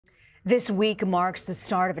This week marks the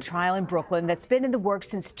start of a trial in Brooklyn that's been in the works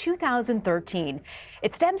since 2013.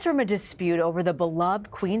 It stems from a dispute over the beloved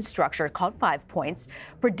Queens structure called 5 Points.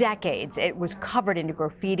 For decades, it was covered in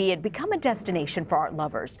graffiti. It had become a destination for art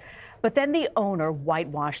lovers. But then the owner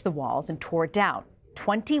whitewashed the walls and tore it down.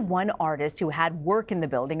 21 artists who had work in the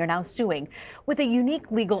building are now suing with a unique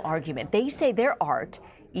legal argument. They say their art,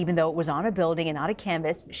 even though it was on a building and not a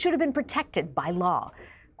canvas, should have been protected by law.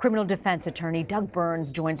 Criminal defense attorney Doug Burns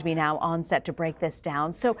joins me now on set to break this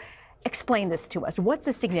down. So explain this to us. What's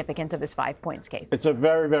the significance of this 5 Points case? It's a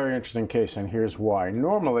very, very interesting case, and here's why.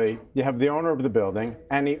 Normally, you have the owner of the building,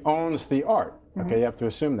 and he owns the art. Okay, you have to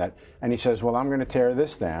assume that. And he says, well, I'm going to tear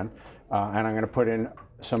this down, and I'm going to put in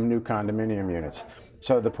some new condominium units.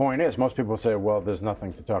 So the point is, most people say, well, there's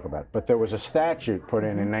nothing to talk about. But there was a statute put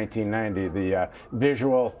in 1990, the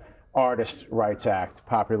Visual Artists' Rights Act,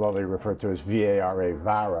 popularly referred to as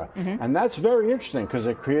VARA, and that's very interesting because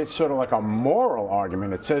it creates sort of like a moral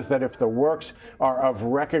argument. It says that if the works are of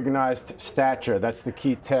recognized stature, that's the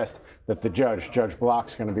key test that the Judge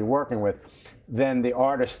Block's going to be working with, then the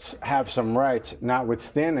artists have some rights,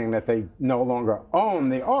 notwithstanding that they no longer own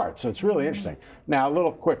the art. So it's really interesting. Now, a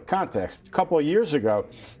little quick context. A couple of years ago,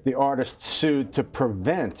 the artists sued to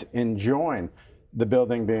prevent, enjoin the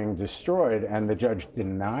building being destroyed, and the judge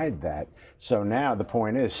denied that. So now the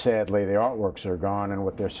point is, sadly, the artworks are gone, and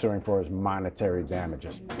what they're suing for is monetary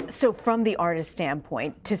damages. So from the artist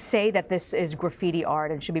standpoint, to say that this is graffiti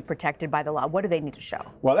art and should be protected by the law, what do they need to show?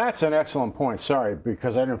 Well, that's an excellent point. Sorry,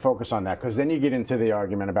 because I didn't focus on that, because then you get into the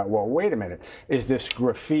argument about, well, wait a minute, is this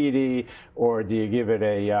graffiti, or do you give it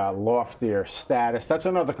a loftier status? That's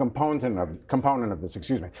another component of this,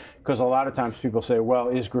 excuse me, because a lot of times people say, well,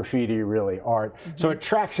 is graffiti really art? So it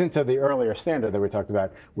tracks into the earlier standard that we talked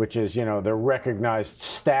about, which is, you know, the recognized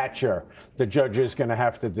stature. The judge is going to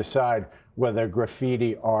have to decide whether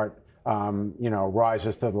graffiti art, you know,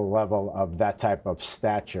 rises to the level of that type of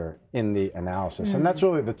stature in the analysis. And that's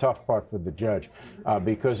really the tough part for the judge,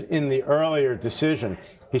 because in the earlier decision,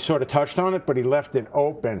 he sort of touched on it, but he left it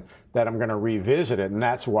open that I'm going to revisit it. And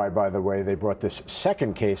that's why, by the way, they brought this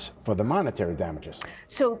second case for the monetary damages.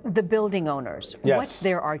 So the building owners, yes, what's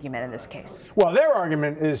their argument in this case? Well, their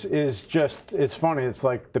argument is just, it's funny. It's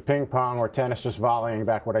like the ping pong or tennis, just volleying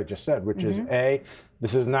back what I just said, which is A,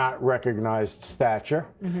 this is not recognized stature.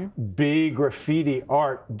 B, graffiti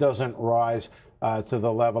art doesn't rise to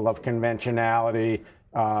the level of conventionality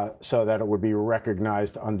so that it would be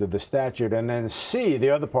recognized under the statute. And then C, the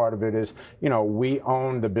other part of it is, you know, we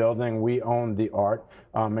own the building, we own the art,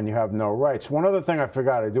 and you have no rights. One other thing I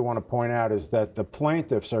forgot I do want to point out is that the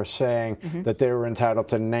plaintiffs are saying that they were entitled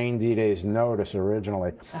to 90 days notice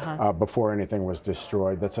originally before anything was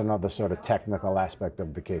destroyed. That's another sort of technical aspect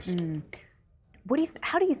of the case.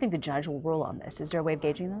 How do you think the judge will rule on this? Is there a way of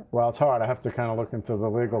gauging that? Well, it's hard. I have to kind of look into the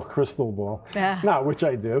legal crystal ball. No, which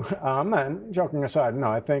I do. And joking aside,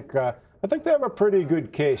 no, I think they have a pretty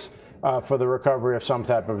good case for the recovery of some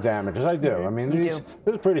type of damages. I do. I mean, these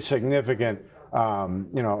are pretty significant, you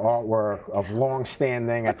know, artwork of long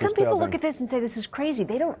standing at this building. Some people look at this and say this is crazy.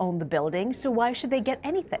 They don't own the building, so why should they get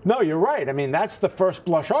anything? No, you're right. I mean, that's the first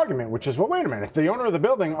blush argument, which is, well, wait a minute. The owner of the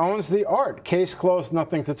building owns the art. Case closed,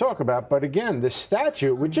 nothing to talk about. But again, this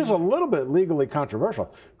statute, which is a little bit legally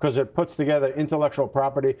controversial because it puts together intellectual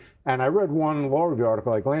property. And I read one law review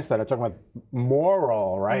article I glanced at. I talk about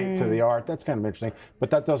moral right to the art. That's kind of interesting. But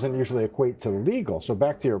that doesn't usually equate to legal. So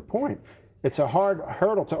back to your point, it's a hard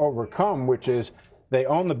hurdle to overcome, which is they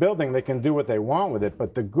own the building, they can do what they want with it,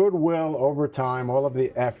 but the goodwill over time, all of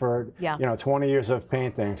the effort, you know, 20 years of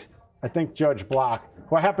paintings, I think Judge Block,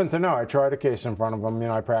 who I happen to know, I tried a case in front of him, you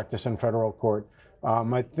know, I practice in federal court,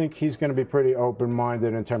 I think he's going to be pretty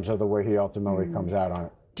open-minded in terms of the way he ultimately comes out on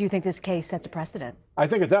it. Do you think this case sets a precedent? I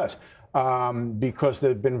think it does, because there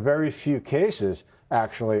have been very few cases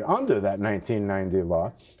actually under that 1990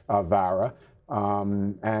 law, VARA,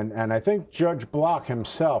 and I think Judge Block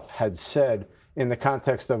himself had said, in the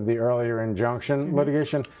context of the earlier injunction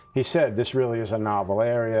litigation, he said this really is a novel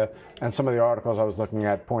area, and some of the articles I was looking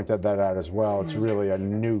at pointed that out as well. It's really a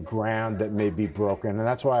new ground that may be broken, and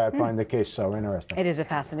that's why I find the case so interesting. It is a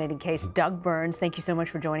fascinating case. Doug Burns, thank you so much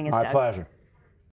for joining us, My Doug. pleasure.